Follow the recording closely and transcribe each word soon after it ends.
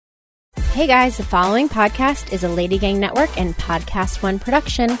Hey guys, the following podcast is a Lady Gang Network and Podcast One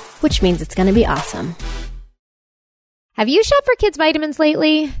production, which means it's going to be awesome. Have you shopped for kids' vitamins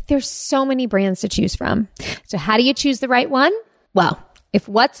lately? There's so many brands to choose from. So how do you choose the right one? Well, if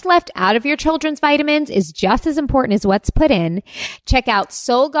what's left out of your children's vitamins is just as important as what's put in, check out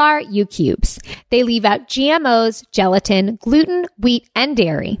Solgar U-Cubes. They leave out GMOs, gelatin, gluten, wheat, and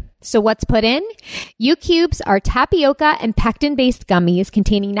dairy. So what's put in? U-Cubes are tapioca and pectin-based gummies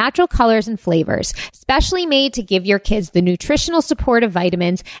containing natural colors and flavors, specially made to give your kids the nutritional support of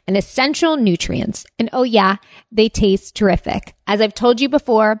vitamins and essential nutrients. And oh yeah, they taste terrific. As I've told you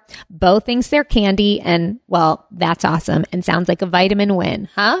before, Bo thinks they're candy, and well, that's awesome and sounds like a vitamin win,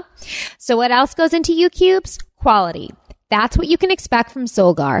 huh? So what else goes into U-Cubes? Quality. That's what you can expect from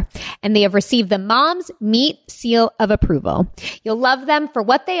Solgar, and they have received the Mom's Meat Seal of Approval. You'll love them for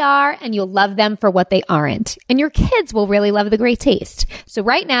what they are, and you'll love them for what they aren't. And your kids will really love the great taste. So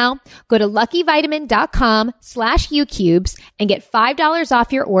right now, go to LuckyVitamin.com/UCubes and get $5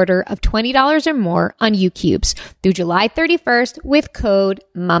 off your order of $20 or more on UCubes through July 31st with code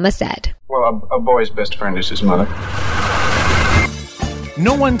MAMASAID. Well, a boy's best friend is his mother.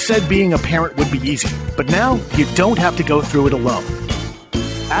 No one said being a parent would be easy, but now you don't have to go through it alone.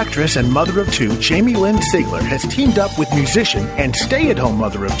 Actress and mother of two Jamie Lynn Sigler has teamed up with musician and stay-at-home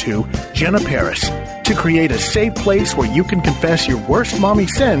mother of two Jenna Paris to create a safe place where you can confess your worst mommy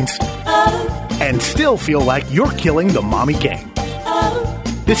sins and still feel like you're killing the mommy game.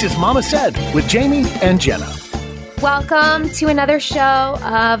 This is Mama Said with Jamie and Jenna. Welcome to another show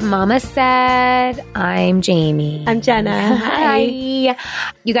of Mama Said. I'm Jamie. I'm Jenna. Hi.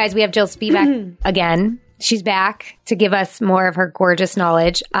 You guys, we have Jill Spivack again. She's back to give us more of her gorgeous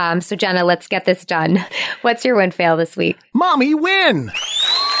knowledge. So Jenna, let's get this done. What's your win fail this week? Mommy win!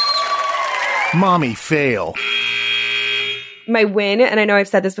 Mommy fail. My win, and I know I've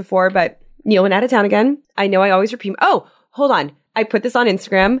said this before, but Neil went out of town again. I know I always repeat. Oh, hold on. I put this on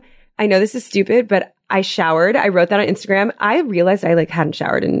Instagram. I know this is stupid, but I showered. I wrote that on Instagram. I realized I hadn't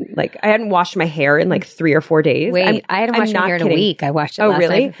showered and I hadn't washed my hair in 3 or 4 days. Wait, I hadn't washed my hair in a week. I washed it last night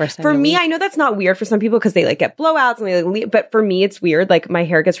for the first time. For me, I know that's not weird for some people because they get blowouts and they leave, but for me, it's weird. My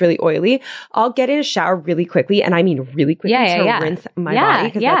hair gets really oily. I'll get in a shower really quickly, and I mean really quickly to rinse my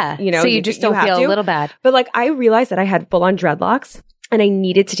body. Yeah. So you just don't feel a little bad. But I realized that I had full on dreadlocks and I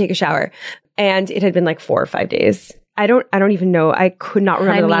needed to take a shower, and it had been 4 or 5 days. I don't even know. I could not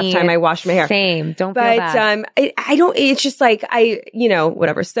remember the last time I washed my hair. Same. Don't feel bad. I don't, it's just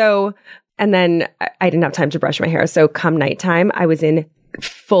whatever. So, and then I didn't have time to brush my hair. So come nighttime, I was in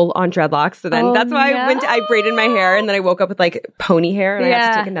full on dreadlocks. So then that's why I braided my hair, and then I woke up with pony hair, and I had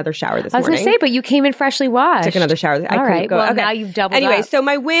to take another shower this morning. I was going to say, but you came in freshly washed. Took another shower. All right. Well, now you've doubled Anyway, up. so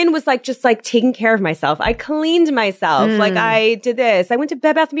my win was just taking care of myself. I cleaned myself. I did this. I went to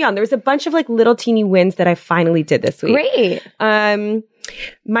Bed Bath & Beyond. There was a bunch of little teeny wins that I finally did this week. Great.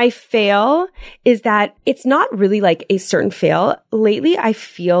 My fail is that it's not really a certain fail. Lately, I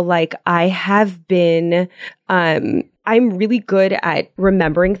feel like I have been, I'm really good at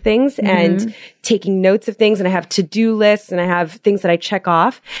remembering things and taking notes of things, and I have to-do lists, and I have things that I check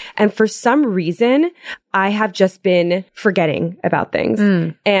off. And for some reason, I have just been forgetting about things.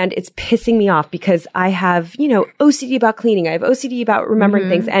 And it's pissing me off because I have, OCD about cleaning. I have OCD about remembering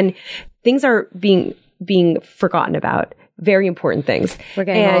things, and things are being forgotten about. Very important things. We're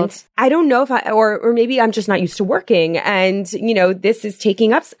getting old. I don't know if or maybe I'm just not used to working. And, this is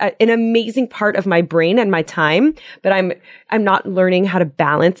taking up an amazing part of my brain and my time, but I'm not learning how to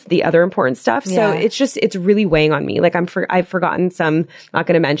balance the other important stuff. So it's really weighing on me. I've forgotten some, not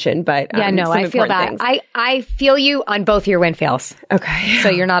going to mention, but I feel that. I feel you on both your win fails. Okay. So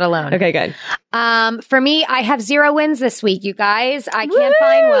you're not alone. Okay, good. For me, I have 0 wins this week, you guys. I can't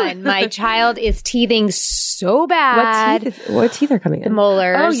find one. My child is teething so bad. What teeth are coming in? The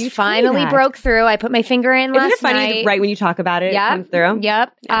molars. Oh, you finally broke through. I put my finger in last night. Isn't it funny right when you talk about it, it comes through?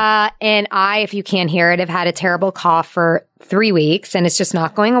 Yep. And if you can't hear it, have had a terrible cough for 3 weeks, and it's just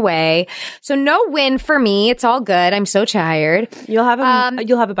not going away. So no win for me. It's all good. I'm so tired. You'll have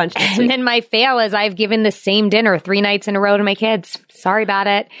a bunch next week. And then my fail is I've given the same dinner 3 nights in a row to my kids. Sorry about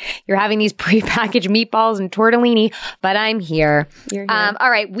it. You're having these prepackaged meatballs and tortellini, but I'm here. You're here.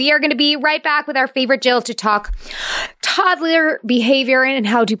 All right. We are going to be right back with our favorite Jill to talk toddler behavior and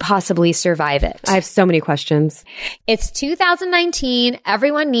how to possibly survive it. I have so many questions. It's 2019.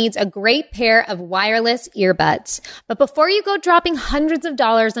 Everyone needs a great pair of wireless earbuds. But before you go dropping hundreds of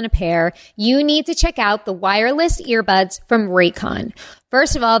dollars on a pair, you need to check out the wireless earbuds from Raycon.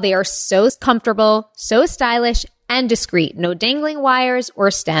 First of all, they are so comfortable, so stylish, and discreet. No dangling wires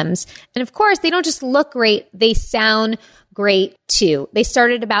or stems. And of course, they don't just look great, they sound great too. They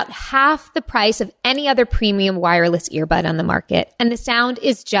start at about half the price of any other premium wireless earbud on the market, and the sound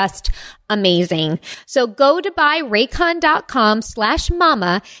is just amazing. So go to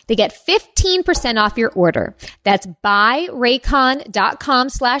buyraycon.com/mama to get 15% off your order. That's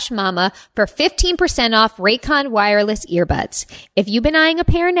buyraycon.com/mama for 15% off Raycon wireless earbuds. If you've been eyeing a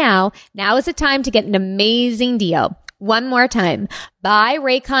pair now is the time to get an amazing deal. One more time,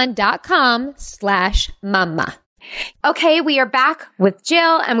 buyraycon.com/mama. Okay, we are back with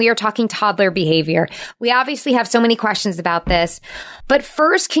Jill and we are talking toddler behavior. We obviously have so many questions about this, but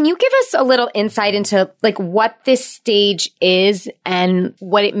first, can you give us a little insight into like what this stage is and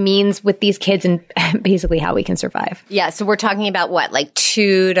what it means with these kids and basically how we can survive? Yeah, so we're talking about what, like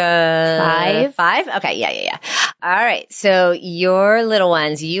 2 to 5? Okay, yeah. All right, so your little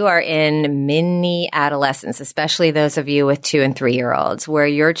ones, you are in mini adolescence, especially those of you with 2 and 3-year-olds, where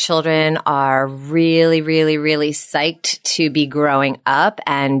your children are really, really, really psyched to be growing up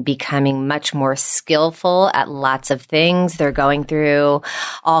and becoming much more skillful at lots of things. They're going through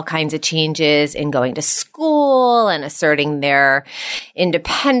all kinds of changes in going to school and asserting their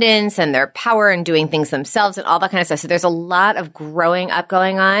independence and their power and doing things themselves and all that kind of stuff. So there's a lot of growing up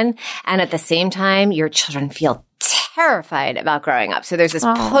going on. And at the same time, your children feel terrified about growing up. So there's this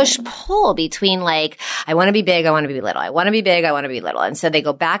push-pull between like, I want to be big, I want to be little. I want to be big, I want to be little. And so they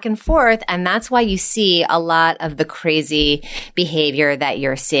go back and forth. And that's why you see a lot of the crazy behavior that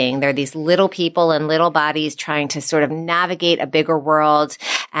you're seeing. They're these little people in little bodies trying to sort of navigate a bigger world.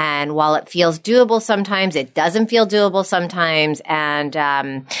 And while it feels doable sometimes, it doesn't feel doable sometimes. And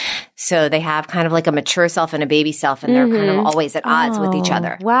so they have kind of like a mature self and a baby self, and they're kind of always at odds with each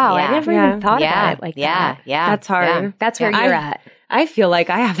other. Wow, I never even thought about it like that. Yeah. That's hard. Yeah. That's where you're at. I feel like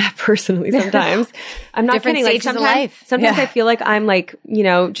I have that personally sometimes. I'm not Different kidding. Like stages of life. Sometimes I feel like I'm like,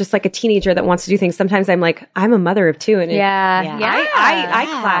 just like a teenager that wants to do things. Sometimes I'm like, I'm a mother of 2. And I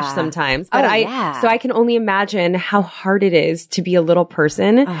clash sometimes. But so I can only imagine how hard it is to be a little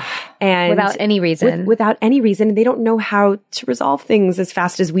person and without any reason. Without any reason. And they don't know how to resolve things as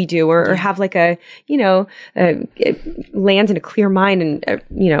fast as we do or have like a, land in a clear mind and,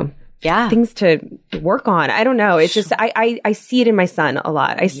 things to work on. I don't know. It's just, I see it in my son a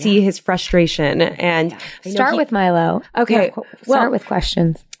lot. I see his frustration and start with Milo. Okay. Start with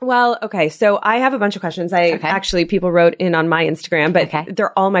questions. Well, okay. So I have a bunch of questions. Actually, people wrote in on my Instagram, but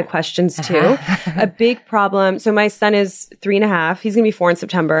they're all my questions too. A big problem. So my son is 3.5. He's going to be 4 in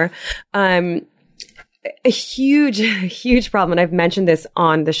September. A huge problem. And I've mentioned this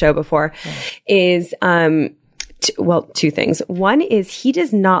on the show before is, 2 things. One is he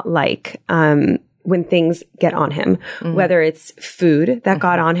does not like when things get on him, whether it's food that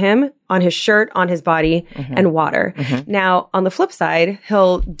got on him, on his shirt, on his body, and water. Now, on the flip side,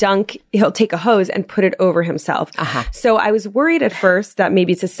 he'll take a hose and put it over himself. So I was worried at first that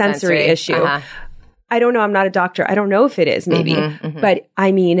maybe it's a sensory issue. I don't know. I'm not a doctor. I don't know if it is maybe, but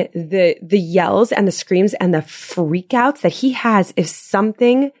I mean, the yells and the screams and the freakouts that he has if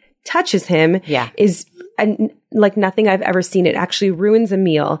something touches him is like nothing I've ever seen. It actually ruins a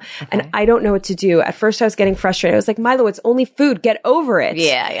meal. And I don't know what to do. At first I was getting frustrated. I was like, Milo, it's only food. Get over it.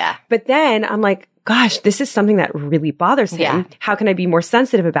 Yeah. But then I'm like, gosh, this is something that really bothers him. Yeah. How can I be more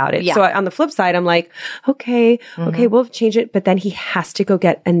sensitive about it? Yeah. So on the flip side, I'm like, okay, we'll change it. But then he has to go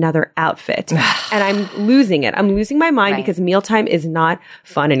get another outfit. And I'm losing it. I'm losing my mind because mealtime is not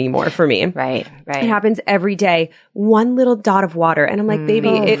fun anymore for me. Right. It happens every day. One little dot of water. And I'm like, baby,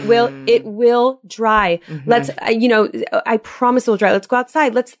 it will dry. Let's, I promise it will dry. Let's go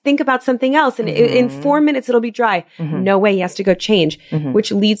outside. Let's think about something else. And in 4 minutes, it'll be dry. No way. He has to go change,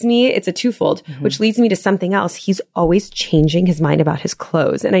 which leads me, it's a twofold, which leads me to something else. He's always changing his mind about his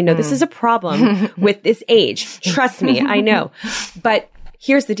clothes. And I know this is a problem with this age. Trust me, I know. But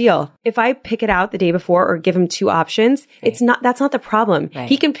here's the deal. If I pick it out the day before or give him 2 options, that's not the problem.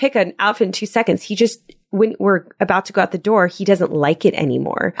 He can pick an outfit in 2 seconds. When we're about to go out the door, he doesn't like it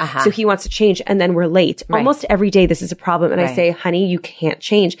anymore. So he wants to change and then we're late. Almost every day this is a problem. And I say, honey, you can't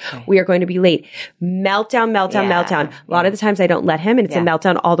change. We are going to be late. Meltdown. A lot of the times I don't let him and it's a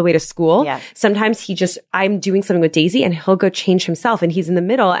meltdown all the way to school. Sometimes I'm doing something with Daisy and he'll go change himself and he's in the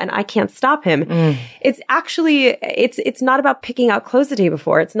middle and I can't stop him. It's actually, it's not about picking out clothes the day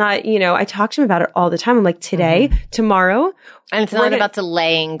before. It's not, I talk to him about it all the time. I'm like, today, tomorrow. And it's not about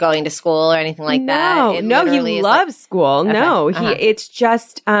delaying going to school or anything like that. No, he loves school. Okay. No, it's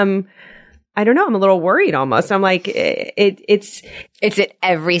just, I don't know. I'm a little worried almost. I'm like, Is it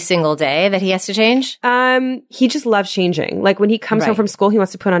every single day that he has to change? He just loves changing. Like when he comes home from school, he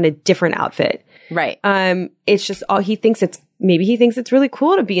wants to put on a different outfit. Right. It's just he thinks it's maybe he thinks it's really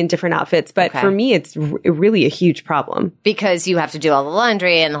cool to be in different outfits. But for me, it's really a huge problem. Because you have to do all the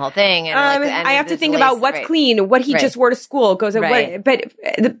laundry and the whole thing. And I have to think about what's clean, what he just wore to school goes away. But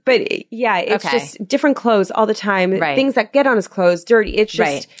yeah, it's just different clothes all the time. Things that get on his clothes, dirty. It's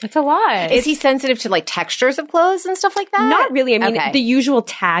just, it's a lot. Is he sensitive to like textures of clothes and stuff like that? Not really. I mean, the usual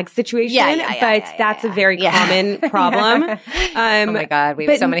tag situation, but that's a very common problem. Oh my God. We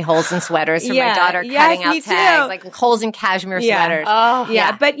have so many holes in sweaters from my daughter cutting out tags, like holes in cashmere sweaters. Oh,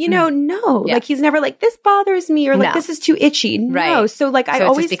 yeah. But like he's never like, this bothers me or like, this is too itchy. No. So like, I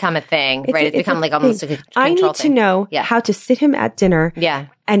always it's become a thing, right? It's become like almost like a control I need to know how to sit him at dinner.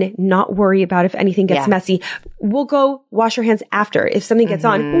 And not worry about if anything gets messy. We'll go wash our hands after. If something gets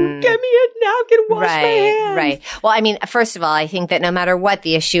on, get me a napkin, wash my hands. Right. Well, I mean, first of all, I think that no matter what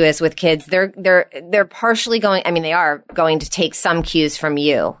the issue is with kids, they're partially going, I mean, they are going to take some cues from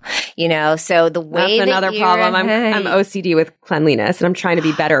you, so the way that's another problem. I'm OCD with cleanliness and I'm trying to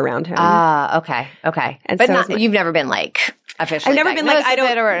be better around him. Okay. And but you've never been like, officially I've never been like, I don't,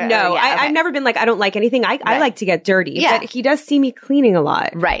 I've never been like, I don't like anything. I like to get dirty, but he does see me cleaning a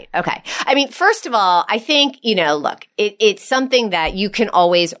lot. Right. Okay. I mean, first of all, I think, look, it's something that you can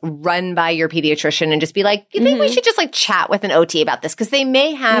always run by your pediatrician and just be like, you think we should just like chat with an OT about this? Cause they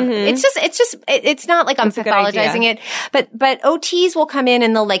may have, it's not like I'm pathologizing it, but OTs will come in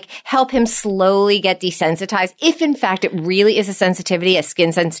and they'll like help him slowly get desensitized. If in fact it really is a sensitivity, a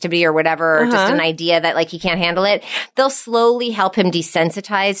skin sensitivity or whatever, or just an idea that like he can't handle it, they'll slowly help him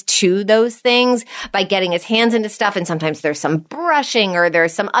desensitize to those things by getting his hands into stuff. And sometimes there's some brushing or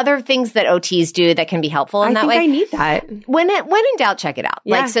there's some other things that OTs do that can be helpful in that way. I need that. When in doubt, check it out.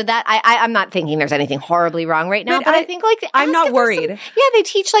 Like, so that I'm not thinking there's anything horribly wrong right now, but I think like, I'm not worried. They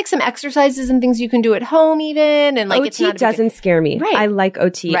teach like some exercises and things you can do at home even. And like, OT doesn't scare me. Right. I like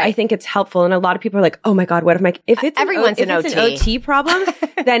OT. Right. I think it's helpful. And a lot of people are like, oh my God, what if it's everyone's an OT problem,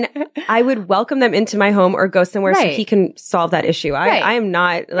 then I would welcome them into my home or go somewhere so he can solve that issue. I am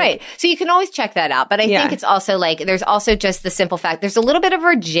not right. So you can always check that out. But I think it's also like, there's also just the simple fact, there's a little bit of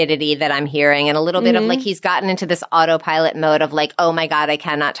rigidity that I'm hearing and a little bit of like, he's gotten into this autopilot mode of like, oh my God, I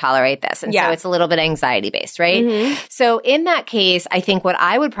cannot tolerate this. And so it's a little bit anxiety based, right? So in that case, I think what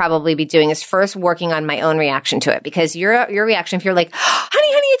I would probably be doing is first working on my own reaction to it, because your reaction, if you're like, honey,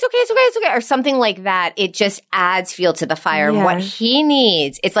 it's okay, or something like that, it just adds fuel to the fire. What he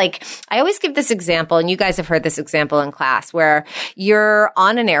needs, it's like, I always give this example, and you guys have heard this example in class, where you're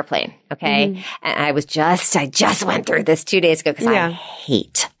on an airplane, okay? And I just went through this 2 days ago because I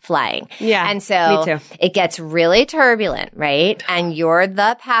hate flying. Yeah. And so me too. It gets really turbulent, right? And you're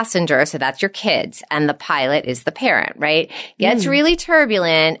the passenger, so that's your kids, and the pilot is the parent, right? Gets really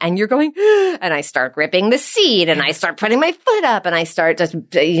turbulent and you're going, and I start gripping the seat and I start putting my foot up and I start just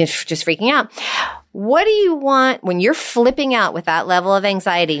freaking out. What do you want when you're flipping out with that level of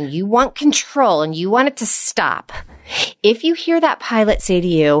anxiety and you want control and you want it to stop? If you hear that pilot say to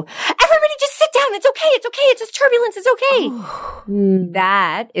you, everybody just sit down. It's okay. It's just turbulence. It's okay.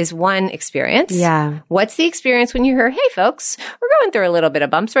 That is one experience. Yeah. What's the experience when you hear, hey folks, we're going through a little bit of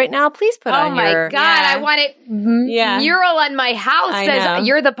bumps right now. Please put on your... Oh my God. I want it mural on my house says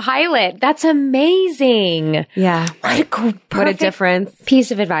you're the pilot. That's amazing. Yeah. What a difference.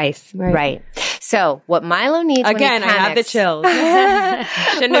 Piece of advice. Right. So what Milo needs again, when he panics, I have the chills.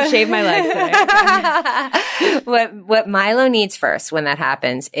 Shouldn't have shaved my legs today. What Milo needs first when that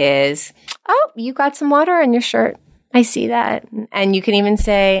happens is, oh, you got some water on your shirt. I see that. And you can even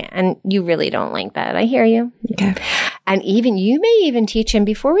say, and you really don't like that. I hear you. Okay. And you may even teach him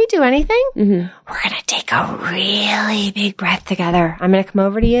before we do anything, we're going to take a really big breath together. I'm going to come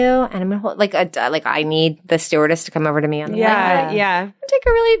over to you and I'm going to hold, like I need the stewardess to come over to me on the way. Yeah. Take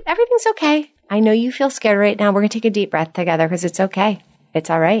everything's okay. I know you feel scared right now. We're going to take a deep breath together because it's okay. It's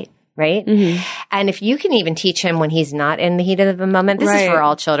all right. Right? And if you can even teach him when he's not in the heat of the moment, this is for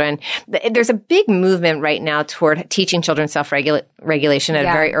all children. There's a big movement right now toward teaching children self-regulation at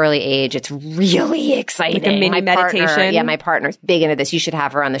a very early age. It's really exciting. Like a mini meditation. My partner's big into this. You should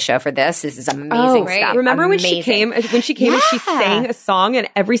have her on the show for this. This is amazing stuff. Remember when she came and she sang a song and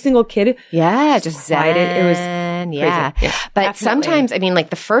every single kid just zen. It was crazy. Yeah. But sometimes, I mean,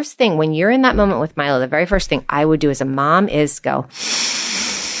 like the first thing when you're in that moment with Milo, the very first thing I would do as a mom is go...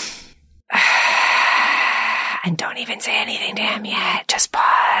 and don't even say anything to him yet. Just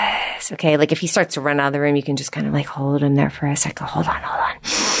pause. Okay. Like if he starts to run out of the room, you can just kind of like hold him there for a second. Hold on.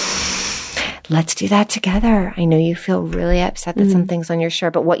 Let's do that together. I know you feel really upset that something's on your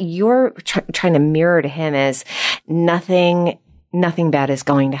shirt, but what you're trying to mirror to him is nothing nothing bad is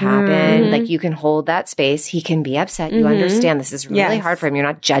going to happen. Like you can hold that space. He can be upset. You understand this is really hard for him. You're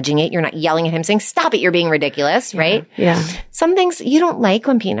not judging it. You're not yelling at him saying, stop it. You're being ridiculous, right? Yeah. Some things you don't like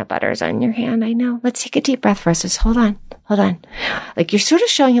when peanut butter's on your hand. I know. Let's take a deep breath first. Just hold on. Like you're sort of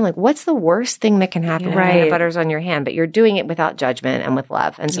showing him like, what's the worst thing that can happen when peanut butter's on your hand? But you're doing it without judgment and with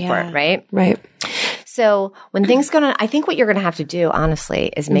love and support, right? Right. So when things I think what you're going to have to do,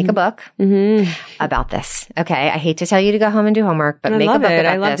 honestly, is make a book about this. Okay. I hate to tell you to go home and do homework, but make a book about this.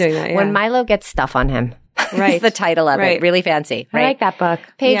 I love doing that. Yeah. When Milo gets stuff on him. Right. It's the title of it. Really fancy. Right? I like that book.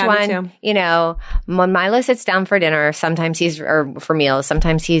 Page 1, you know, when Milo sits down for dinner, or for meals,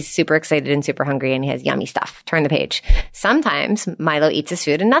 sometimes he's super excited and super hungry and he has yummy stuff. Turn the page. Sometimes Milo eats his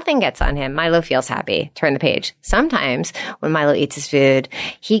food and nothing gets on him. Milo feels happy. Turn the page. Sometimes when Milo eats his food,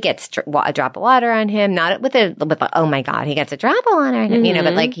 he gets a drop of water on him, not with oh my God, he gets a drop of water on him, you know,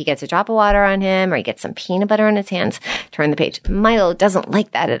 but like he gets a drop of water on him or he gets some peanut butter on his hands. Turn the page. Milo doesn't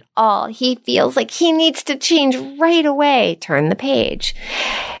like that at all. He feels like he needs to change right away. Turn the page.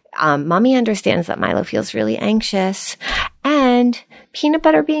 Mommy understands that Milo feels really anxious, and peanut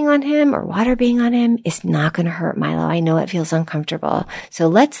butter being on him or water being on him is not going to hurt Milo. I know it feels uncomfortable. So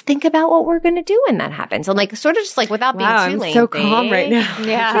let's think about what we're going to do when that happens. So like sort of just like without being too lengthy. I'm so calm right now.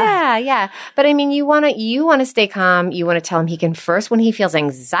 Yeah. But I mean, you want to stay calm. You want to tell him he can first, when he feels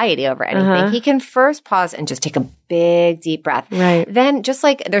anxiety over anything, he can first pause and just take a big deep breath. Right. Then just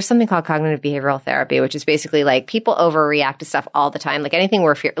like there's something called cognitive behavioral therapy, which is basically like people overreact to stuff all the time. Like anything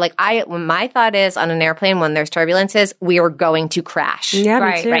we're like my thought is on an airplane when there's turbulences, we are going to crash. Yeah,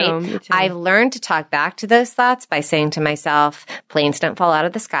 right. Me too. I've learned to talk back to those thoughts by saying to myself, planes don't fall out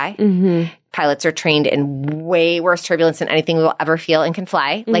of the sky. Pilots are trained in way worse turbulence than anything we will ever feel and can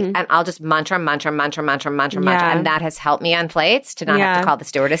fly. Like, and I'll just mantra. And that has helped me on flights to not have to call the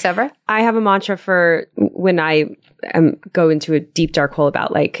stewardess over. I have a mantra for when I go into a deep dark hole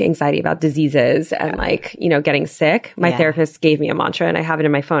about like anxiety about diseases and like, you know, getting sick. My therapist gave me a mantra and I have it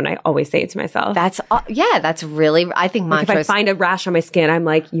in my phone. I always say it to myself. That's really, I think mantras. Like if I find a rash on my skin, I'm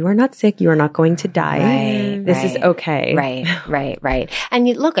like, you are not sick. You are not going to die. This is okay. Right. And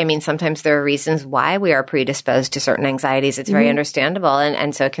look, I mean, sometimes there are reasons why we are predisposed to certain anxieties. It's very understandable.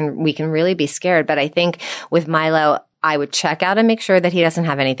 And so we can really be scared. But I think with Milo, I would check out and make sure that he doesn't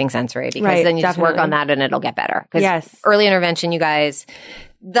have anything sensory because then you just work on that and it'll get better. Because early intervention, you guys,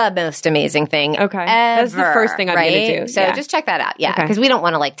 the most amazing thing ever. That's the first thing I'm going to do. So just check that out. Yeah. Because we don't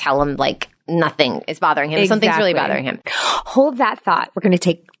want to like tell him like nothing is bothering him. Something's really bothering him. Hold that thought. We're going to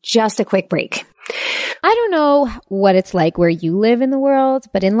take just a quick break. I don't know what it's like where you live in the world,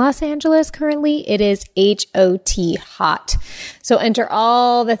 but in Los Angeles currently, it is hot. So enter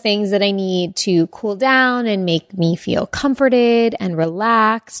all the things that I need to cool down and make me feel comforted and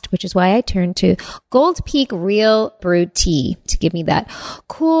relaxed, which is why I turned to Gold Peak Real Brewed Tea to give me that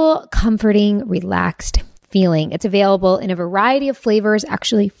cool, comforting, relaxed feeling. It's available in a variety of flavors,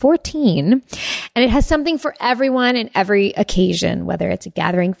 actually 14, and it has something for everyone and every occasion, whether it's a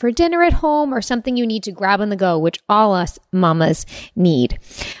gathering for dinner at home or something you need to grab on the go, which all us mamas need.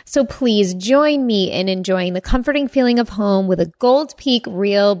 So please join me in enjoying the comforting feeling of home with a Gold Peak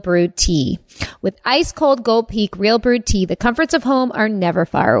Real Brewed Tea. With ice cold Gold Peak Real Brewed Tea, the comforts of home are never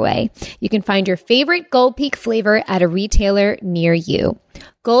far away. You can find your favorite Gold Peak flavor at a retailer near you.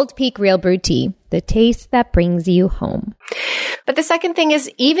 Gold Peak Real Brewed Tea, the taste that brings you home. But the second thing is,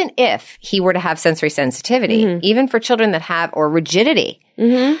 even if he were to have sensory sensitivity, even for children that have, or rigidity,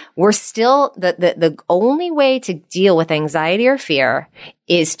 we're still, the only way to deal with anxiety or fear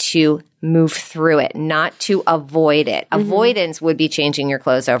is to move through it, not to avoid it. Avoidance would be changing your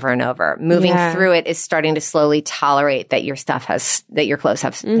clothes over and over. Moving through it is starting to slowly tolerate that your stuff that your clothes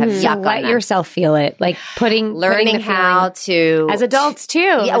have yuck on them. Let yourself feel it, like learning how to, as adults too.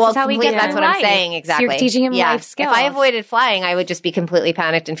 Yeah, that's how we get that's what I'm saying. Exactly. So you're teaching him life skills. If I avoided flying, I would just be completely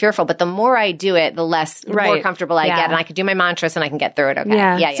panicked and fearful. But the more I do it, the more comfortable I get, and I can do my mantras and I can get through it. Okay.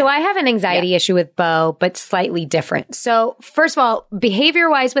 Yeah. So I have an anxiety issue with Bo, but slightly different. So first of all,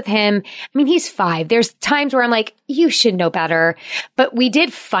 behavior-wise with him, I mean, he's 5. There's times where I'm like, you should know better. But we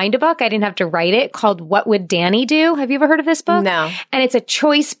did find a book. I didn't have to write it, called What Would Danny Do? Have you ever heard of this book? No. And it's a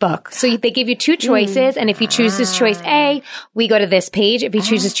choice book. So they give you 2 choices. And if he chooses choice A, we go to this page. If he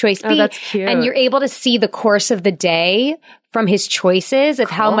chooses choice B, that's cute. And you're able to see the course of the day from his choices of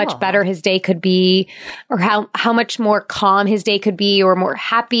how much better his day could be, or how much more calm his day could be, or more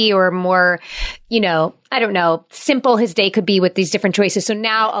happy, or more, I don't know, simple his day could be with these different choices. So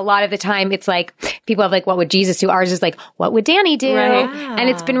now a lot of the time it's like people have like, what would Jesus do? Ours is like, what would Danny do? Right. And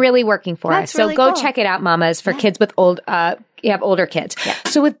it's been really working for us. So go check it out, mamas, for kids with you have older kids. Yeah.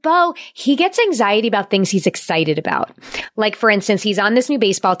 So with Bo, he gets anxiety about things he's excited about. Like, for instance, he's on this new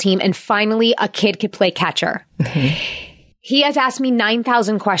baseball team and finally a kid could play catcher. He has asked me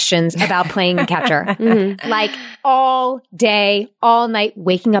 9,000 questions about playing catcher, like all day, all night,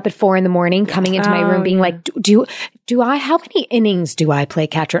 waking up at 4 a.m, coming into my room, being like, how many innings do I play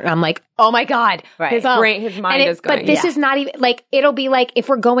catcher? And I'm like, oh my God. Right. His mind is going. But this is not even like, it'll be like if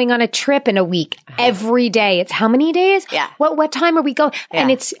we're going on a trip in a week, every day. It's how many days? Yeah. What time are we going?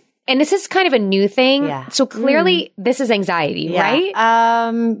 Yeah. And this is kind of a new thing. Yeah. So clearly this is anxiety, right?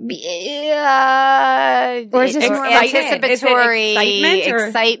 Or is this more anticipatory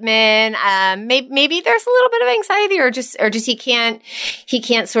excitement? Maybe there's a little bit of anxiety, or just he can't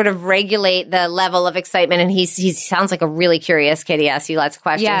sort of regulate the level of excitement. And he sounds like a really curious kid. He asks you lots of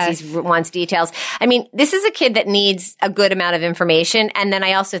questions. Yes. He wants details. I mean, this is a kid that needs a good amount of information. And then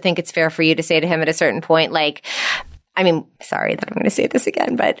I also think it's fair for you to say to him at a certain point, like, I mean, sorry that I'm going to say this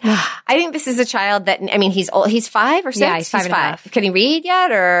again, but I think this is a child that, I mean, he's 5 or 6? Yeah, he's 5.5. Can he read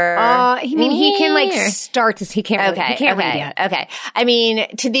yet, or? He can like start to, he can't read yet. Okay. I mean,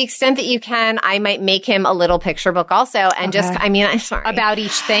 to the extent that you can, I might make him a little picture book also, and I'm sorry. About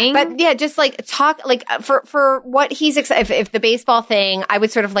each thing? But yeah, just like talk, like for what he's excited, if the baseball thing, I would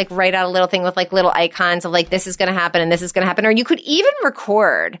sort of like write out a little thing with like little icons of like, this is going to happen and this is going to happen. Or you could even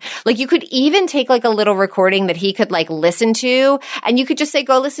record, like you could even take like a little recording that he could like listen to, and you could just say,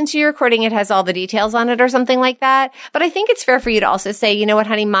 go listen to your recording. It has all the details on it or something like that. But I think it's fair for you to also say, you know what,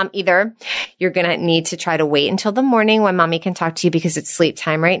 honey, mom, either you're going to need to try to wait until the morning when mommy can talk to you because it's sleep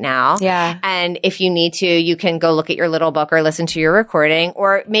time right now. Yeah. And if you need to, you can go look at your little book or listen to your recording.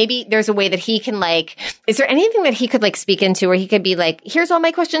 Or maybe there's a way that he can like, is there anything that he could like speak into where he could be like, here's all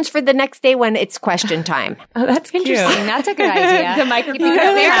my questions for the next day when it's question time. Oh, that's interesting. That's a good idea. The microphone.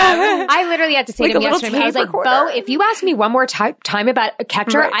 I literally had to say Like to him yesterday, I was like, recorder. Bo, if you ask me one more time about a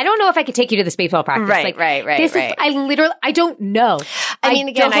catcher, I don't know if I could take you to this baseball practice. Right. I don't know. I mean,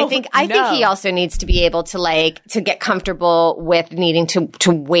 again, I think he also needs to be able to to get comfortable with needing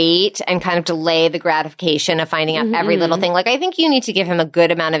to wait and kind of delay the gratification of finding out every little thing. Like, I think you need to give him a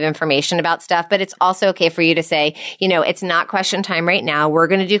good amount of information about stuff, but it's also okay for you to say, it's not question time right now. We're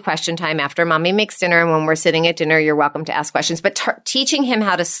going to do question time after mommy makes dinner. And when we're sitting at dinner, you're welcome to ask questions, but teaching him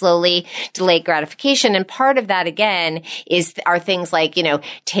how to slowly delay gratification. And part of that, again, are things like,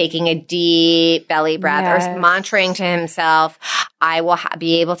 taking a deep belly breath or mantraing to himself, I will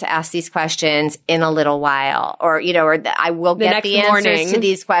be able to ask these questions in a little while, or I will get the answers to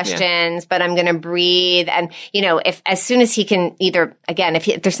these questions, but I'm going to breathe. And, if as soon as he can either, again, if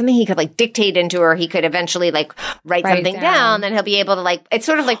there's something he could like dictate into, or he could eventually like write something down, then he'll be able to it's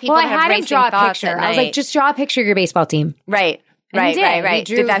sort of like people that have racing thoughts at night. I was like, just draw a picture of your baseball team. Right. Right.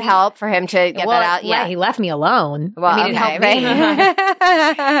 Did that help for him to get that out? Yeah. He left me alone. Well, it helped me.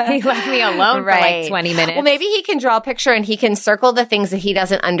 He left me alone for like 20 minutes. Well, maybe he can draw a picture and he can circle the things that he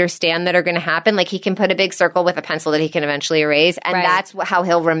doesn't understand that are going to happen. Like he can put a big circle with a pencil that he can eventually erase. And that's how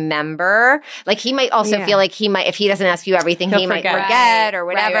he'll remember. Like he might also feel like if he doesn't ask you everything, he might forget or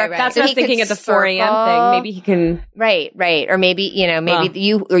whatever. Right. That's what I was thinking at the 4 a.m. thing. Maybe he can. Right. Or maybe,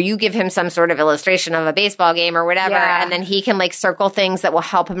 you give him some sort of illustration of a baseball game or whatever. Yeah. And then he can like circle things that will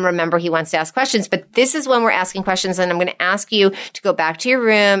help him remember he wants to ask questions. But this is when we're asking questions, and I'm going to ask you to go back to your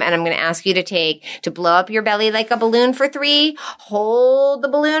room, and I'm going to ask you to blow up your belly like a balloon for 3, hold the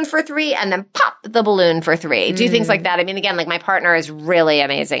balloon for 3, and then pop the balloon for 3. Do things like that. I mean, again, like my partner is really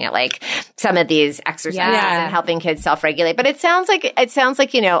amazing at like some of these exercises and helping kids self-regulate. But it sounds like, I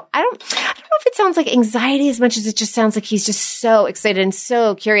don't know if it sounds like anxiety as much as it just sounds like he's just so excited and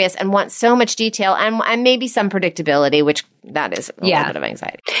so curious and wants so much detail and maybe some predictability, which that is a little bit of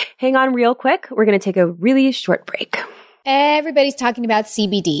anxiety. Hang on real quick. We're going to take a really short break. Everybody's talking about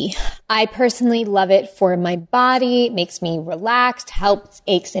CBD. I personally love it for my body. It makes me relaxed, helps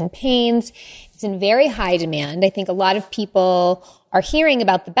aches and pains. It's in very high demand. I think a lot of people are hearing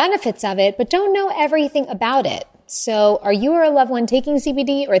about the benefits of it, but don't know everything about it. So are you or a loved one taking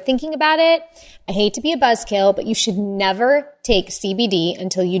CBD or thinking about it? I hate to be a buzzkill, but you should never take CBD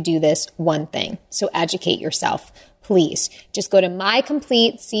until you do this one thing. So educate yourself. Please just go to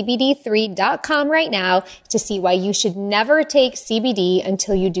mycompletecbd3.com right now to see why you should never take CBD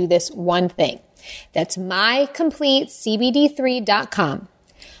until you do this one thing. That's mycompletecbd3.com.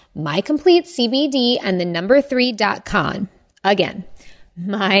 mycompletecbd and the number 3.com. Again,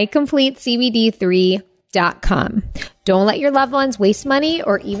 mycompletecbd3.com. Don't let your loved ones waste money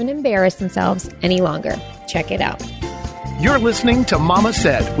or even embarrass themselves any longer. Check it out. You're listening to Mama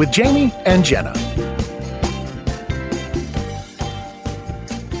Said with Jamie and Jenna.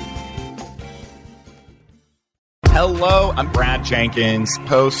 Hello, I'm Brad Jenkins,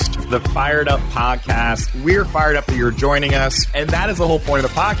 host of the Fired Up podcast. We're fired up that you're joining us, and that is the whole point of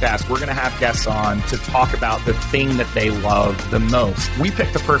the podcast. We're going to have guests on to talk about the thing that they love the most. We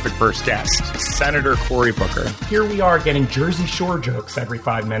picked the perfect first guest, Senator Cory Booker. Here we are getting Jersey Shore jokes every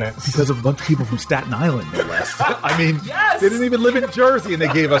 5 minutes. Because of a bunch of people from Staten Island, no less. I mean, They didn't even live in Jersey, and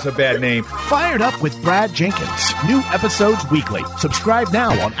they gave us a bad name. Fired Up with Brad Jenkins. New episodes weekly. Subscribe now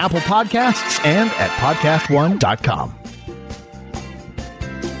on Apple Podcasts and at podcastone.com.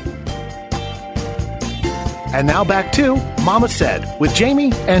 And now back to Mama Said with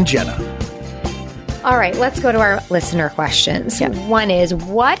Jamie and Jenna. All right, let's go to our listener questions. Yeah. One is,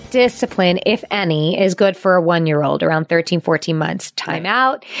 what discipline, if any, is good for a 1-year-old around 13, 14 months? Time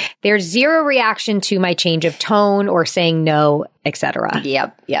out. There's zero reaction to my change of tone or saying no, etc.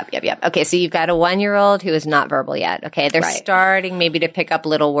 Yep. Okay, so you've got a 1-year-old who is not verbal yet. Okay, they're starting maybe to pick up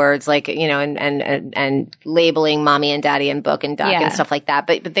little words like, and labeling mommy and daddy and book and duck and stuff like that.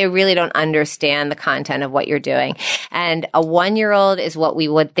 But they really don't understand the content of what you're doing. And a 1-year-old is what we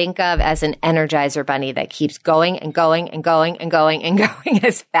would think of as an Energizer bunny that keeps going and going and going and going and going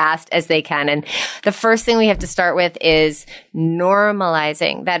as fast as they can. And the first thing we have to start with is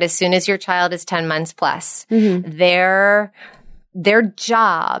normalizing that as soon as your child is 10 months plus, their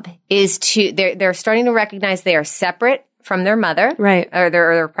job is they're starting to recognize they are separate from their mother, right, or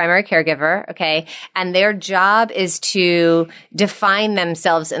their primary caregiver, okay, and their job is to define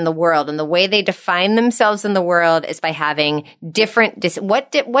themselves in the world, and the way they define themselves in the world is by having different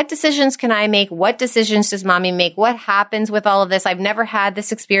what decisions can I make? What decisions does mommy make? What happens with all of this? I've never had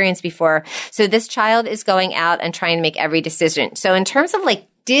this experience before, so this child is going out and trying to make every decision. So in terms of like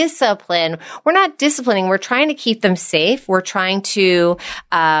discipline, we're not disciplining. We're trying to keep them safe. We're trying to,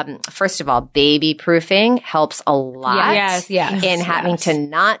 first of all, baby proofing helps a lot in having to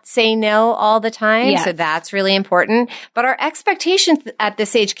not say no all the time. Yes. So that's really important. But our expectations at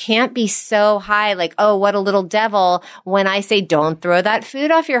this age can't be so high, like, oh, what a little devil. When I say don't throw that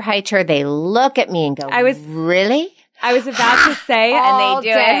food off your high chair, they look at me and go, really? I was about to say, and they do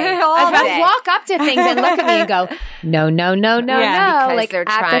it. I was about to walk up to things and look at me and go, no. Because like they're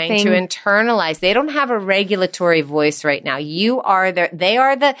trying to internalize. They don't have a regulatory voice right now. They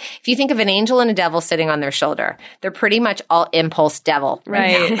are if you think of an angel and a devil sitting on their shoulder, they're pretty much all impulse devil.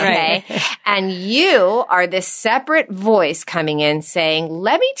 Right. Okay. And you are this separate voice coming in saying,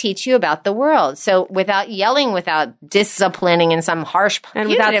 let me teach you about the world. So without yelling, without disciplining in some harsh, and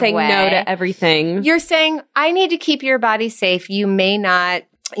without saying way, no to everything, you're saying, I need to keep your body safe. You may not,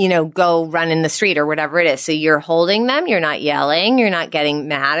 go run in the street or whatever it is. So you're holding them. You're not yelling. You're not getting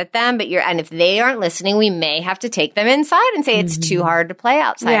mad at them. And if they aren't listening, we may have to take them inside and say it's too hard to play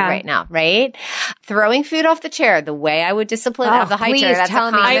outside right now, right? Throwing food off the chair, the way I would discipline of the high chair. That's a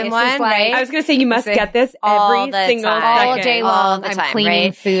common one, right? I was going to say you must get this every single second. All day long. I'm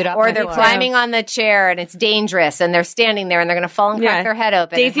cleaning food up. Or they're climbing on the chair and it's dangerous and they're standing there and they're going to fall and crack their head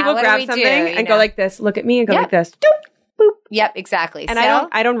open. Daisy will grab something and go like this, look at me and go like this. Doop. Boop. Yep, exactly. And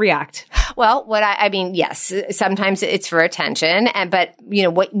I don't react. Well, yes, sometimes it's for attention, but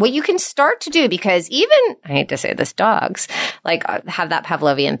what you can start to do, because even, I hate to say this, dogs like have that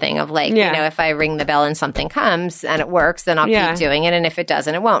Pavlovian thing of like, if I ring the bell and something comes and it works, then I'll keep doing it, and if it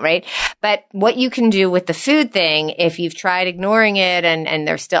doesn't, it won't, right? But what you can do with the food thing, if you've tried ignoring it and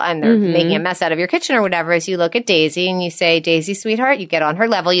they're making a mess out of your kitchen or whatever, is you look at Daisy and you say, Daisy, sweetheart, you get on her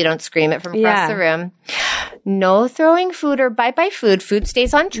level, you don't scream it from across the room. No throwing food or bye-bye food. Food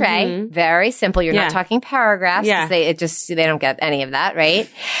stays on tray. Very simple. You're not talking paragraphs. They don't get any of that, right?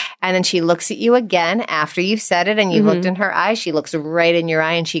 And then she looks at you again after you've said it and you've looked in her eye. She looks right in your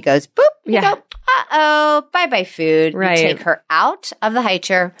eye and she goes, boop. You go, uh-oh, bye-bye food. Right. You take her out of the high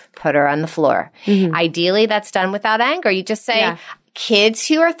chair, put her on the floor. Ideally, that's done without anger. You just say, kids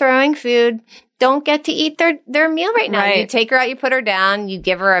who are throwing food don't get to eat their meal right now. Right. You take her out, you put her down, you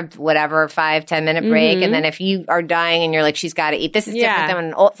give her a 5-10 minute break, and then if you are dying and you're like, she's got to eat. This is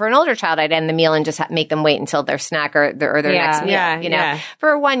different than for an older child. I'd end the meal and just make them wait until their snack or their next meal.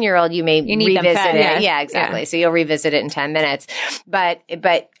 For a 1-year-old, you may revisit it. Yeah, exactly. Yeah. So you'll revisit it in 10 minutes. But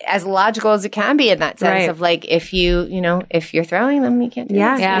as logical as it can be in that sense of like, if you're throwing them, you can't do it.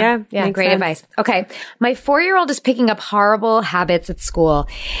 Yeah. Great advice. Okay. My 4-year-old is picking up horrible habits at school.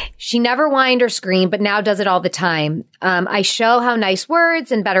 She never whined or screen, but now does it all the time. I show how nice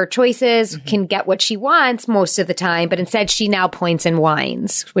words and better choices can get what she wants most of the time, but instead she now points and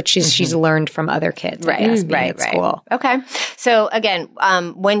whines, which is she's learned from other kids. Right, at school. Okay. So again,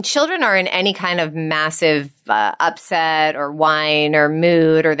 when children are in any kind of massive upset or whine or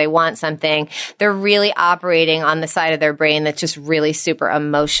mood or they want something, they're really operating on the side of their brain that's just really super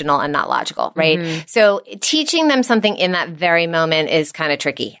emotional and not logical, right? So teaching them something in that very moment is kind of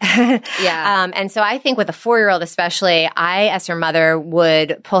tricky. And so I think with a 4-year-old especially, I, as her mother,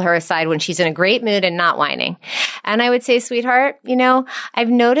 would pull her aside when she's in a great mood and not whining. And I would say, sweetheart, I've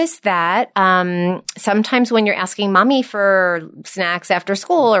noticed that sometimes when you're asking mommy for snacks after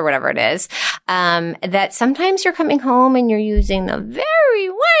school or whatever it is, that sometimes you're coming home and you're using the very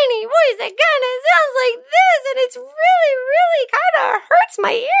whiny voice that kind of sounds like this, and it's really, really kind of hurts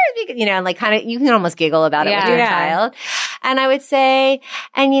my ears because, you can almost giggle about it with your child. And I would say,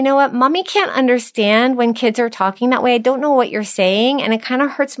 and you know what? Mommy can't understand when kids are talking that way. I don't know what you're saying, and it kind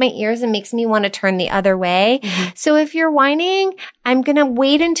of hurts my ears and makes me want to turn the other way. So if you're whining, I'm going to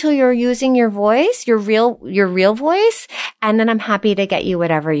wait until you're using your voice, your real voice, and then I'm happy to get you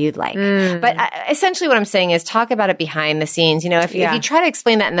whatever you'd like. But essentially what I'm saying is talk about it behind the scenes. If you try to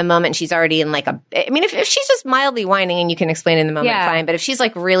explain that in the moment, she's already in if she's just mildly whining and you can explain in the moment, fine. But if she's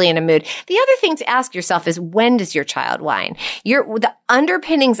really in a mood, the other thing to ask yourself is, when does your child whine? The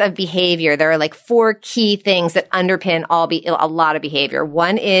underpinnings of behavior, there are 4 key things that underpin a lot of behavior.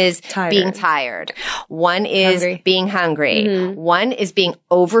 One is being tired. One is being hungry. One is being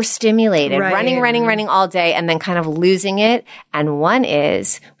overstimulated, running all day and then kind of losing it. And one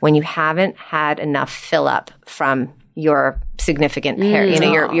is when you haven't had enough fill up from your significant parent,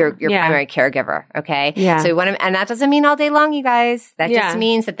 your primary caregiver. Okay. Yeah. So we want to, and that doesn't mean all day long, you guys. That just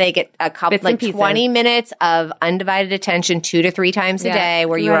means that they get a couple, 20 minutes of undivided attention 2 to 3 times a day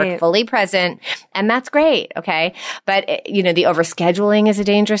where you are fully present. And that's great. Okay. But the overscheduling is a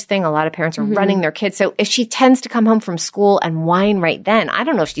dangerous thing. A lot of parents are running their kids. So if she tends to come home from school and whine right then, I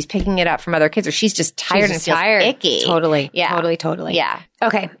don't know if she's picking it up from other kids or she's just tired and feels icky. Totally. Yeah. Totally. Yeah.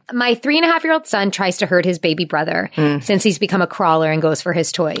 Okay. My 3.5-year-old son tries to hurt his baby brother since he's become a crawler and goes for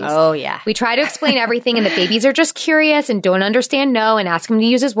his toys. Oh, yeah. We try to explain everything, and the babies are just curious and don't understand no and ask him to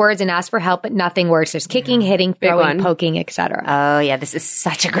use his words and ask for help, but nothing works. There's kicking, hitting, throwing, poking, etc. Oh, yeah. This is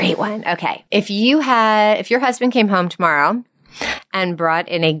such a great one. Okay. If your husband came home tomorrow and brought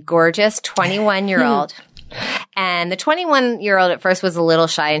in a gorgeous 21-year-old and the 21-year-old at first was a little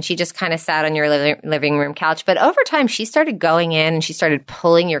shy and she just kind of sat on your living room couch. But over time, she started going in and she started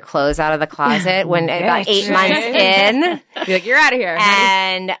pulling your clothes out of the closet when about 8 months in. Be like, you're out of here.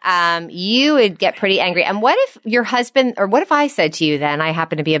 And you would get pretty angry. And what if your husband, or what if I said to you then, I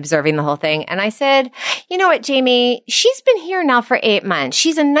happened to be observing the whole thing, and I said, you know what, Jamie, she's been here now for 8 months.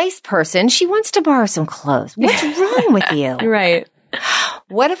 She's a nice person. She wants to borrow some clothes. What's wrong with you? Right.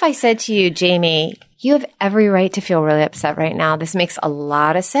 What if I said to you, Jamie, you have every right to feel really upset right now. This makes a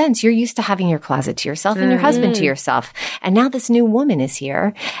lot of sense. You're used to having your closet to yourself and your husband to yourself. And now this new woman is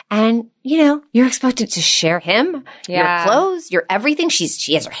here and, you're expected to share him, your clothes, your everything.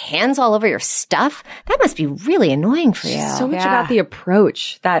 She has her hands all over your stuff. That must be really annoying for you. So much about the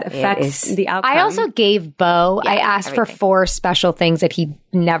approach that affects the outcome. I also gave Bo, I asked for 4 special things that he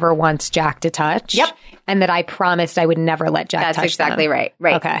never wants Jack to touch. Yep. And that I promised I would never let Jack touch. That's exactly them. right.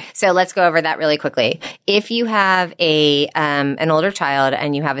 Right. Okay. So let's go over that really quickly. If you have an older child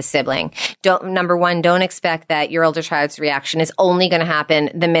and you have a sibling, number one, don't expect that your older child's reaction is only going to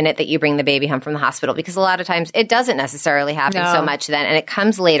happen the minute that you bring the baby home from the hospital, because a lot of times it doesn't necessarily happen so much then, and it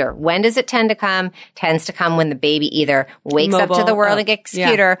comes later. When does it tend to come? Tends to come when the baby either wakes up to the world and gets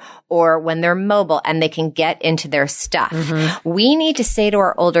cuter, or when they're mobile and they can get into their stuff. We need to say to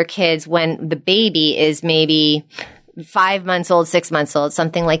our older kids when the baby is maybe 5 months old, 6 months old,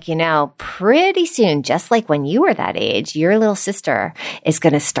 something like, pretty soon, just like when you were that age, your little sister is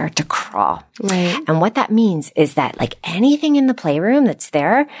going to start to crawl. Right. And what that means is that anything in the playroom that's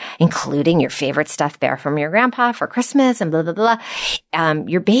there, including your favorite stuffed bear from your grandpa for Christmas and blah, blah, blah,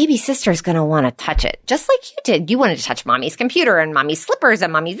 your baby sister is going to want to touch it. Just like you did. You wanted to touch mommy's computer and mommy's slippers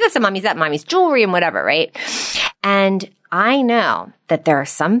and mommy's this and mommy's that, mommy's jewelry and whatever, right? And I know that there are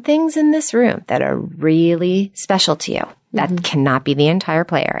some things in this room that are really special to you. That cannot be the entire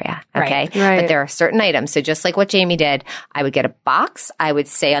play area. Okay. Right. But there are certain items. So just like what Jamie did, I would get a box. I would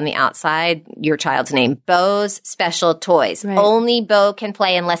say on the outside, your child's name, Bo's Special Toys. Right. Only Bo can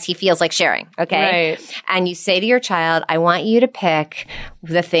play unless he feels like sharing. Okay. Right. And you say to your child, I want you to pick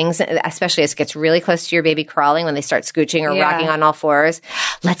the things, especially as it gets really close to your baby crawling, when they start scooching or rocking on all fours,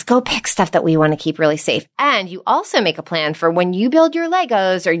 let's go pick stuff that we want to keep really safe. And you also make a plan for when you build your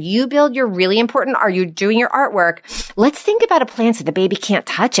Legos or you build your really important, or you're doing your artwork, let's think about a plan so the baby can't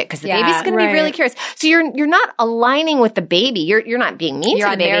touch it, because the baby's going to be really curious. So you're not aligning with the baby. You're not being mean to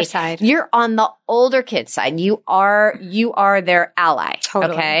the baby. You're on their side. You're on the older kid's side. You are their ally.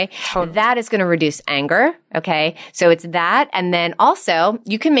 Totally. Okay. Totally. That is going to reduce anger. Okay. So it's that. And then also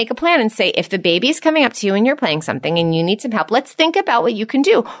you can make a plan and say, if the baby is coming up to you and you're playing something and you need some help, let's think about what you can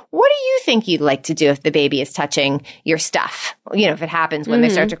do. What do you think you'd like to do if the baby is touching your stuff? You know, if it happens when they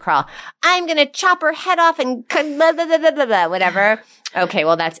start to crawl, I'm going to chop her head off and blah, blah, blah, blah, blah, blah, whatever. Okay,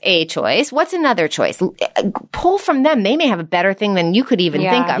 well, that's a choice. What's another choice? Pull from them. They may have a better thing than you could even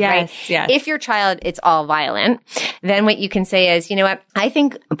think of, right? Yes. If your child, it's all violent, then what you can say is, you know what? I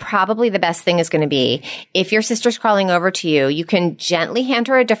think probably the best thing is going to be, if your sister's crawling over to you, you can gently hand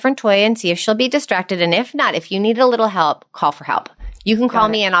her a different toy and see if she'll be distracted. And if not, if you need a little help, call for help. You can call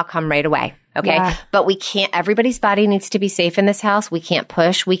me and I'll come right away. Okay. Yeah. But we can't, everybody's body needs to be safe in this house. We can't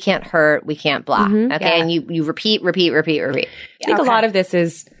push, we can't hurt, we can't blah. Okay. Yeah. And you repeat. I think a lot of this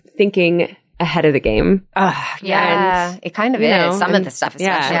is thinking ahead of the game. Yeah. It kind of is. Some of the stuff,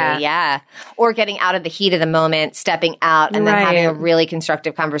 especially. Yeah. Or getting out of the heat of the moment, stepping out, and then having a really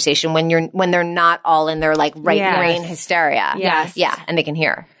constructive conversation when they're not all in their like brain hysteria. Yes. Yeah. And they can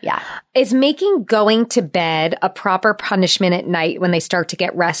hear. Yeah. Is making going to bed a proper punishment at night when they start to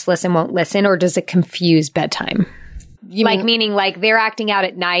get restless and won't listen, or does it confuse bedtime? Meaning they're acting out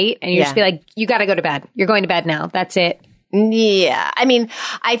at night and you just be like, you got to go to bed. You're going to bed now. That's it. Yeah. I mean,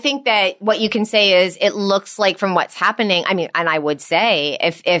 I think that what you can say is it looks like from what's happening. I mean, and I would say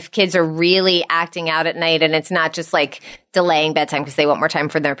if kids are really acting out at night and it's not just like delaying bedtime because they want more time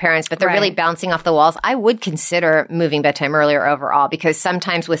for their parents, but they're really bouncing off the walls, I would consider moving bedtime earlier overall, because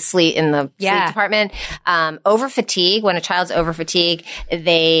sometimes with sleep in the sleep department, over fatigue, when a child's over fatigue,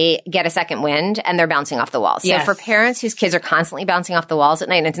 they get a second wind and they're bouncing off the walls. So for parents whose kids are constantly bouncing off the walls at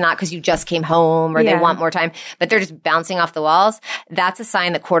night, and it's not because you just came home or they want more time, but they're just bouncing off the walls, that's a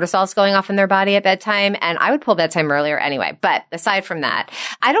sign that cortisol is going off in their body at bedtime. And I would pull bedtime earlier anyway. But aside from that,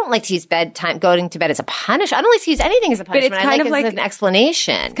 I don't like to use bedtime, going to bed as a punishment. I don't like to use anything as a punishment. But it's kind of like an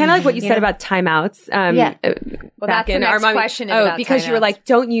explanation. It's kind of like what you said about timeouts. Well, that's the next question. Because you were like,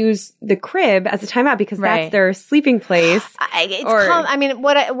 don't use the crib as a timeout because that's their sleeping place. I mean,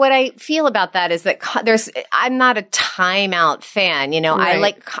 what I feel about that is that I'm not a timeout fan. You know,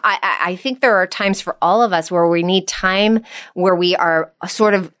 I think there are times for all of us where we need time, where we are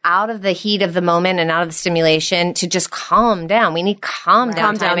sort of out of the heat of the moment and out of the stimulation to just calm down. We need calm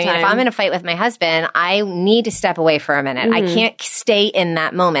down time. I mean, if I'm in a fight with my husband, I need to step away for a minute. I can't stay in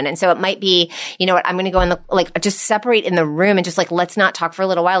that moment. And so it might be, you know what, I'm going to go in the, just separate in the room and just let's not talk for a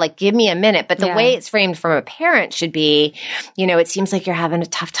little while. Give me a minute. But the way it's framed from a parent should be, you know, it seems like you're having a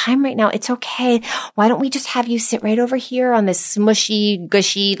tough time right now. It's okay. Why don't we just have you sit right over here on this smushy,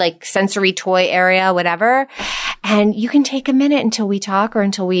 gushy, sensory toy area, whatever. And you can take a minute until we talk or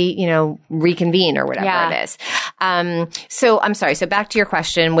until we, you know, reconvene or whatever it is. So I'm sorry. So back to your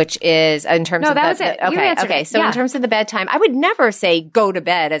question, which is in terms of that was it. Okay. So in terms of the bedtime, I would never say go to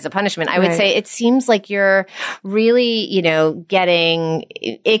bed as a punishment. I would say it seems like you're really, you know, getting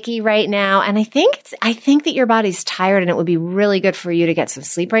icky right now. And I think that your body's tired and it would be really good for you to get some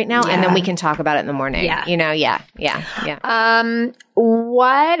sleep right now. And then we can talk about it in the morning. Yeah. You know, yeah.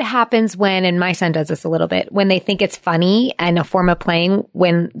 What happens when, and my son does this a little bit, when they think it's funny and a form of playing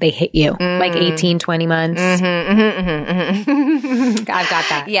when they hit you, 18, 20 months? I've got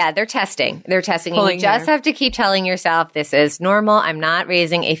that. Yeah, they're testing. You just have to keep telling yourself, this is normal. I'm not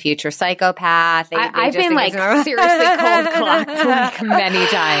raising a future psychopath. I've been seriously cold clocked many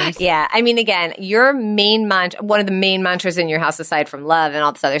times. Yeah. I mean, again, your main one of the main mantras in your house, aside from love and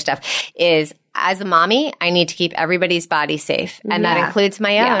all this other stuff, is, as a mommy, I need to keep everybody's body safe. And that includes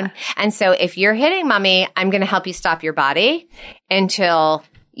my own. Yeah. And so if you're hitting mommy, I'm going to help you stop your body until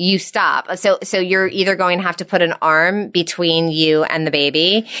you stop. So you're either going to have to put an arm between you and the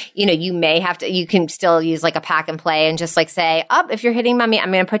baby. You know, you may have to, you can still use a pack and play and just say, if you're hitting mommy, I'm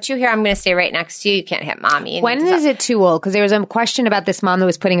going to put you here. I'm going to stay right next to you. You can't hit mommy. When is it too old? Because there was a question about this mom that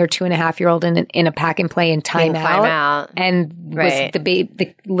was putting her 2.5-year-old in a pack and play in timeout. And was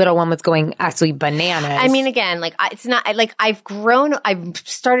the little one was going absolutely bananas. I mean, again, it's not, I've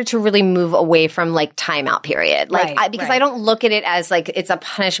started to really move away from timeout period. Because I don't look at it as it's a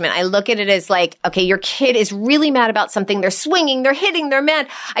punishment. I look at it as okay, your kid is really mad about something. They're swinging, they're hitting, they're mad.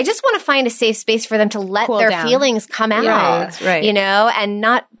 I just want to find a safe space for them to let their feelings come out, you know, and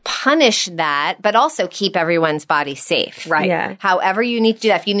not punish that, but also keep everyone's body safe. Right. Yeah. However you need to do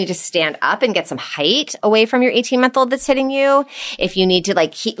that. If you need to stand up and get some height away from your 18-month-old that's hitting you, if you need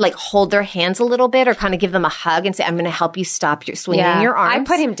to hold their hands a little bit or kind of give them a hug and say, I'm going to help you stop your swinging your arms. I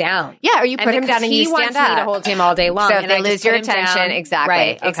put him down. Yeah, or you put him down and you stand up. He wants me to hold him all day long. So and if they I lose just your put him attention, down. exactly,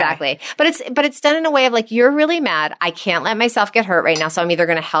 Right. Okay. exactly. But it's done in a way of like, you're really mad. I can't let myself get hurt right now. So I'm either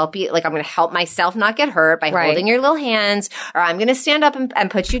going to help you, like I'm going to help myself not get hurt by holding your little hands, or I'm going to stand up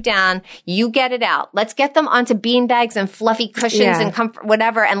and put you down. You get it out. Let's get them onto bean bags and fluffy cushions and comfort,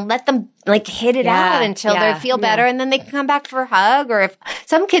 whatever, and let them like hit it out until they feel better, and then they can come back for a hug. Or if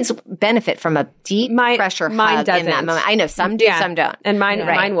some kids benefit from a deep pressure hug in that moment. I know some do, some don't. And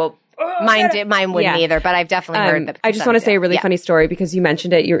mine will. Mine wouldn't either, but I've definitely heard that. I just want to say a really funny story because you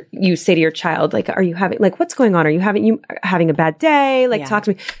mentioned it. You say to your child, like, are you having, like, what's going on? Are you having a bad day? Like, talk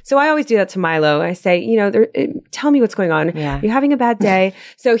to me. So I always do that to Milo. I say, tell me what's going on. Yeah. Are you having a bad day?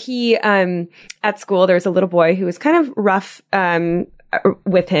 So he, at school, there was a little boy who was kind of rough,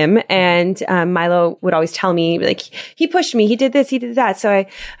 with him, and Milo would always tell me, like, he pushed me, he did this, he did that. So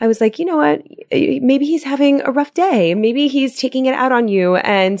I was like, you know what, maybe he's having a rough day, maybe he's taking it out on you,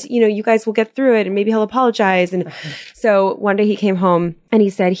 and you guys will get through it, and maybe he'll apologize. And so one day he came home and he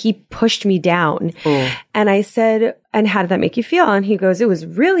said he pushed me down. And I said, and how did that make you feel? And he goes, it was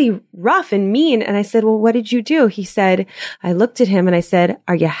really rough and mean. And I said, well, what did you do? He said, I looked at him and I said,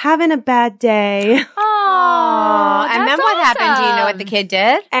 are you having a bad day? Oh, and then what happened? Do you know what the kid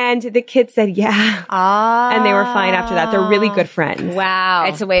did? And the kid said, yeah. And they were fine after that. They're really good friends. Wow.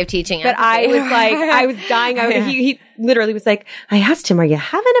 It's a way of teaching. But I was like, I was dying. He literally was like, I asked him, are you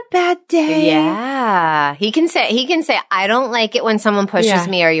having a bad day? Yeah. He can say, I don't like it when someone pushes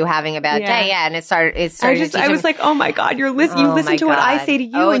me. Are you having a bad day? Yeah. And it started I was like, oh my God, you listen to what I say to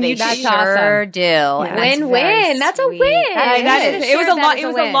you. And you that's sure awesome. do. Yeah. Win-win. That's a win. It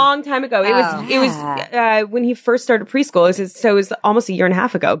was a long time ago. It was when he first started preschool. It was almost a year and a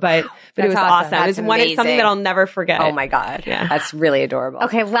half ago, but it was awesome. That's it was something that I'll never forget. Oh my God. Yeah. That's really adorable.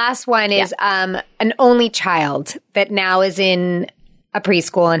 Okay. Last one is, an only child that now is in a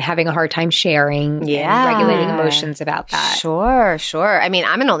preschool and having a hard time sharing and regulating emotions about that. Sure. I mean,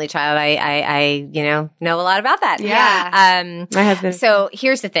 I'm an only child. I know a lot about that. Yeah. My husband. So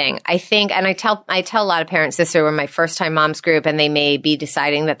here's the thing. I think, and I tell a lot of parents this, who are my first time moms group, and they may be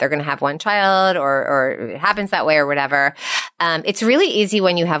deciding that they're going to have one child or it happens that way or whatever. It's really easy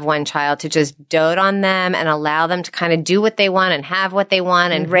when you have one child to just dote on them and allow them to kind of do what they want and have what they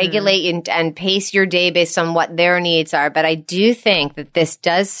want and regulate and pace your day based on what their needs are. But I do think that this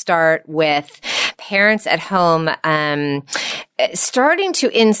does start with parents at home starting to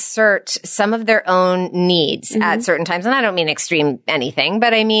insert some of their own needs at certain times. And I don't mean extreme anything,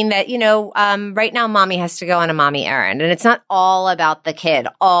 but I mean that, right now mommy has to go on a mommy errand, and it's not all about the kid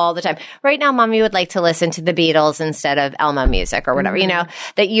all the time. Right now mommy would like to listen to the Beatles instead of Elmo music or whatever,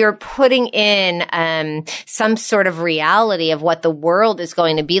 that you're putting in some sort of reality of what the world is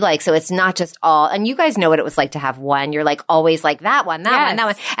going to be like. So it's not just all, and you guys know what it was like to have one. You're like always like that one.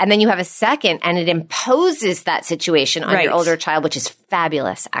 And then you have a second, and it imposes that situation on your older child, which is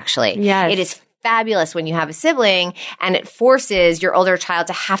fabulous, actually. Yes. It is fabulous when you have a sibling, and it forces your older child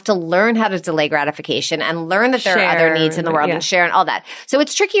to have to learn how to delay gratification and learn that there are other needs in the world and share and all that. So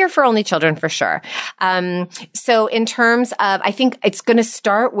it's trickier for only children for sure. So in terms of, I think it's going to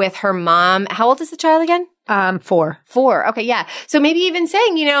start with her mom. How old is the child again? 4. Okay. Yeah. So maybe even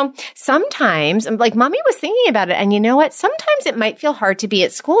saying, sometimes, like mommy was thinking about it, and you know what? Sometimes it might feel hard to be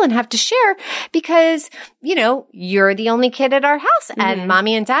at school and have to share because, you're the only kid at our house, and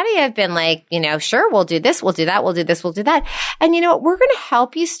mommy and daddy have been like, sure, we'll do this, we'll do that, we'll do this, we'll do that. And you know what? We're going to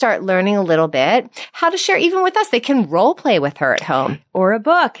help you start learning a little bit how to share even with us. They can role play with her at home. Or a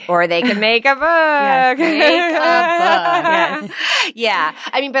book. Or they can make a book. Yes. Make a book. Yes. Yeah.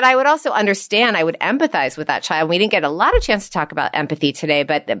 I mean, but I would also understand, I would empathize with that child. We didn't get a lot of chance to talk about empathy today,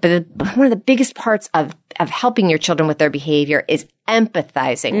 but one of the biggest parts of helping your children with their behavior is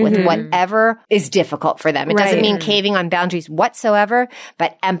empathizing with whatever is difficult for them. It doesn't mean caving on boundaries whatsoever,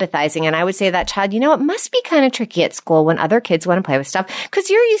 but empathizing. And I would say to that child, it must be kind of tricky at school when other kids want to play with stuff because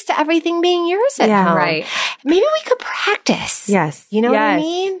you're used to everything being yours at home. Right. Maybe we could practice. Yes. You know what I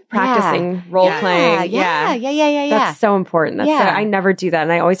mean? Practicing role playing. Yeah. That's so important. I never do that,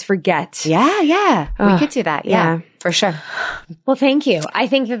 and I always forget. Yeah. We could do that. Yeah. For sure. Well, thank you. I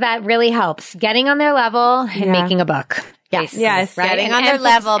think that really helps. Getting on their level and making a book. Yes. Right? Getting on their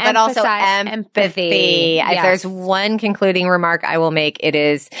level, but also empathy. Yes. If there's one concluding remark I will make, it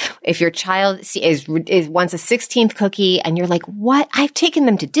is if your child is wants a 16th cookie and you're like, what? I've taken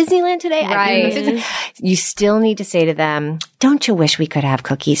them to Disneyland today. Right. You still need to say to them, don't you wish we could have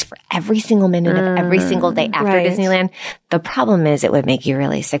cookies for every single minute of every single day after Disneyland? The problem is it would make you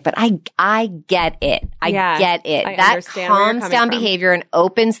really sick, but I get it. I get it. That calms down behavior and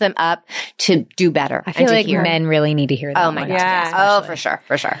opens them up to do better. I feel like men really need to hear that. Oh my gosh. Oh, for sure.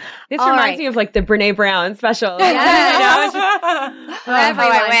 For sure. This reminds me of like the Brene Brown special. Forever.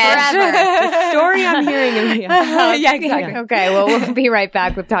 The story I'm hearing. Yeah, exactly. Okay, well, we'll be right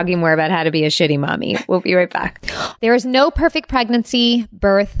back with talking more about how to be a shitty mommy. We'll be right back. There is no perfect pregnancy,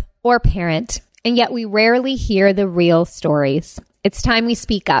 birth, or parent, and yet we rarely hear the real stories. It's time we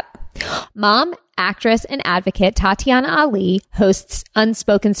speak up. Mom, actress, and advocate Tatiana Ali hosts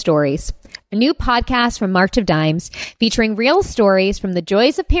Unspoken Stories, a new podcast from March of Dimes featuring real stories from the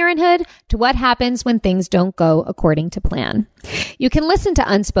joys of parenthood to what happens when things don't go according to plan. You can listen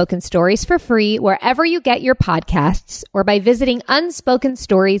to Unspoken Stories for free wherever you get your podcasts or by visiting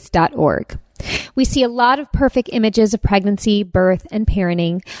unspokenstories.org. We see a lot of perfect images of pregnancy, birth, and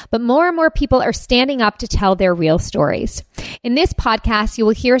parenting, but more and more people are standing up to tell their real stories. In this podcast, you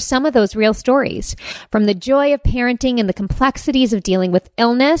will hear some of those real stories, from the joy of parenting and the complexities of dealing with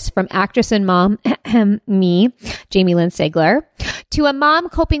illness from actress and mom, me, Jamie Lynn Sigler, to a mom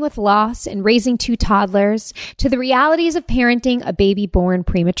coping with loss and raising 2 toddlers, to the realities of parenting a baby born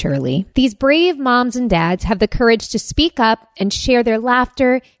prematurely. These brave moms and dads have the courage to speak up and share their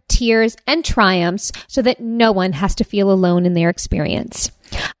laughter, tears, and triumphs so that no one has to feel alone in their experience.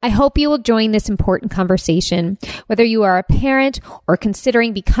 I hope you will join this important conversation. Whether you are a parent or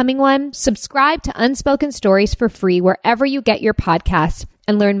considering becoming one, subscribe to Unspoken Stories for free wherever you get your podcasts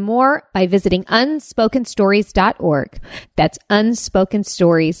and learn more by visiting unspokenstories.org. That's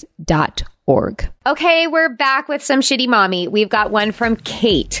unspokenstories.org. Okay, we're back with some shitty mommy. We've got one from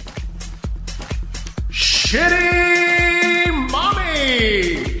Kate. Shitty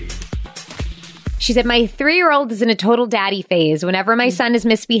Mommy! She said, my 3-year-old is in a total daddy phase. Whenever my son is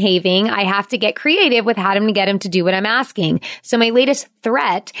misbehaving, I have to get creative with how to get him to do what I'm asking. So my latest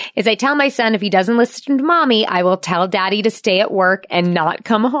threat is I tell my son if he doesn't listen to mommy, I will tell daddy to stay at work and not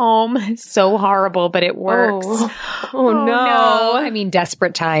come home. So horrible, but it works. Oh no. I mean,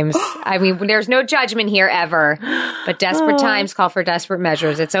 desperate times. I mean, there's no judgment here ever, but desperate times call for desperate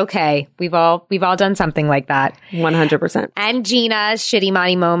measures. It's okay. We've all done something like that. 100%. And Gina's shitty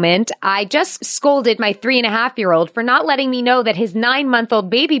mommy moment. I just scolded my 3.5-year-old for not letting me know that his 9-month-old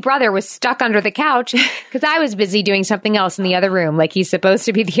baby brother was stuck under the couch because I was busy doing something else in the other room, like he's supposed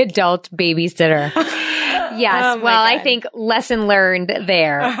to be the adult babysitter. Yes, well, I think lesson learned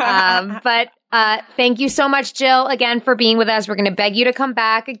there. But thank you so much, Jill, again, for being with us. We're going to beg you to come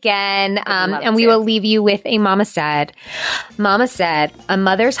back again, and we will leave you with a Mama Said. Mama said, a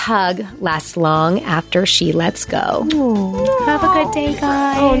mother's hug lasts long after she lets go. Have a good day,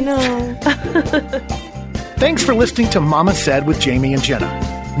 guys. Oh, no. Thanks for listening to Mama Said with Jamie and Jenna.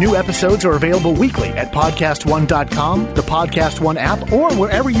 New episodes are available weekly at podcastone.com, the Podcast One app, or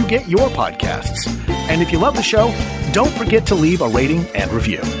wherever you get your podcasts. And if you love the show, don't forget to leave a rating and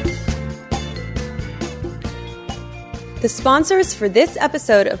review. The sponsors for this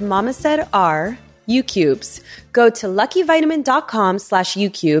episode of Mama Said are UCubes. Go to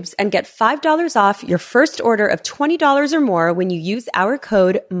luckyvitamin.com/UCubes and get $5 off your first order of $20 or more when you use our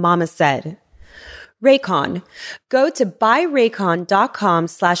code MAMASAID. Raycon. Go to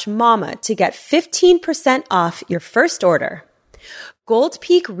buyraycon.com/mama to get 15% off your first order. Gold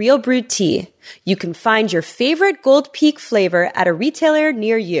Peak Real Brewed Tea. You can find your favorite Gold Peak flavor at a retailer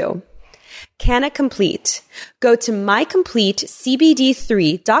near you. Canna Complete. Go to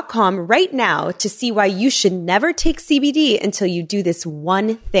mycompletecbd3.com right now to see why you should never take CBD until you do this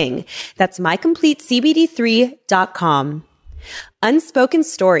one thing. That's mycompletecbd3.com. Unspoken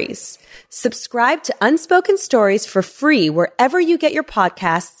Stories. Subscribe to Unspoken Stories for free wherever you get your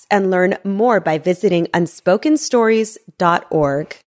podcasts and learn more by visiting unspokenstories.org.